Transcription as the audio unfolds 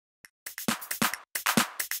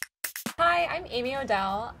Hi, I'm Amy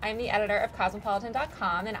Odell. I'm the editor of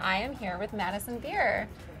Cosmopolitan.com, and I am here with Madison Beer.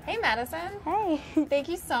 Hey, Madison. Hey. Thank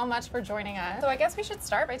you so much for joining us. So I guess we should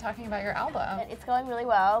start by talking about your album. It's going really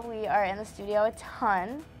well. We are in the studio a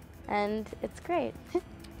ton, and it's great.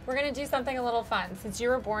 We're going to do something a little fun. Since you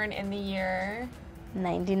were born in the year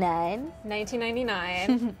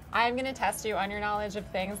 1999, I'm going to test you on your knowledge of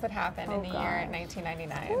things that happened in the year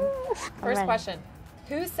 1999. First question.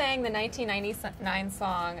 Who sang the 1999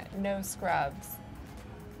 song No Scrubs?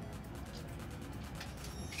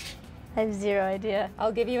 I have zero idea.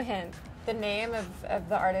 I'll give you a hint. The name of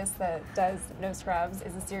the artist that does No Scrubs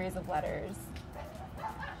is a series of letters.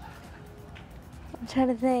 I'm trying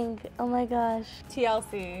to think. Oh my gosh.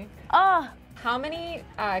 TLC. Oh! How many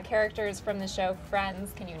characters from the show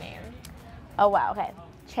Friends can you name? Oh wow, okay.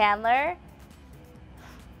 Chandler.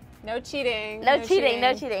 No cheating. No cheating.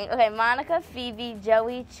 Okay, Monica, Phoebe,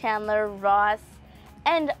 Joey, Chandler, Ross,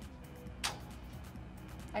 and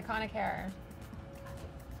Iconic hair.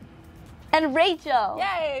 Rachel.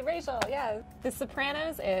 Yay, Rachel, yes. The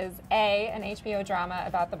Sopranos is A, an HBO drama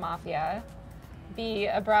about the mafia, B,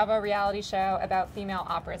 a Bravo reality show about female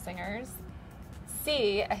opera singers,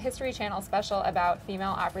 C, a History Channel special about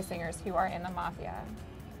female opera singers who are in the mafia.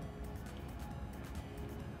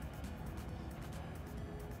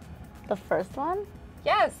 The first one?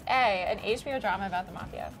 Yes, A, an HBO drama about the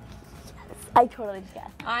mafia. I totally just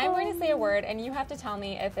guessed. I'm going to say a word, and you have to tell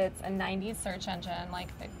me if it's a 90s search engine, like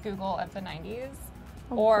the Google of the 90s,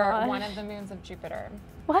 or one of the moons of Jupiter.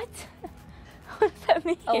 What? What does that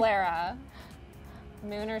mean? Alara.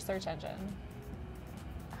 Moon or search engine?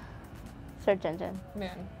 Search engine.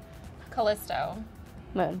 Moon. Callisto.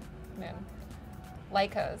 Moon. Moon.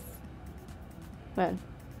 Lycos. Moon.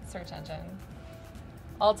 Search engine.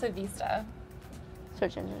 Alta Vista.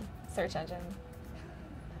 Search engine. Search engine.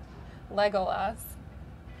 Legolas.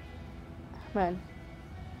 Moon.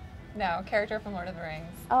 No, character from Lord of the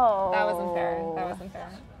Rings. Oh. That wasn't fair. That wasn't fair.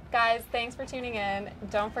 Guys, thanks for tuning in.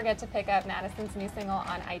 Don't forget to pick up Madison's new single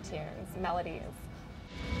on iTunes, Melodies.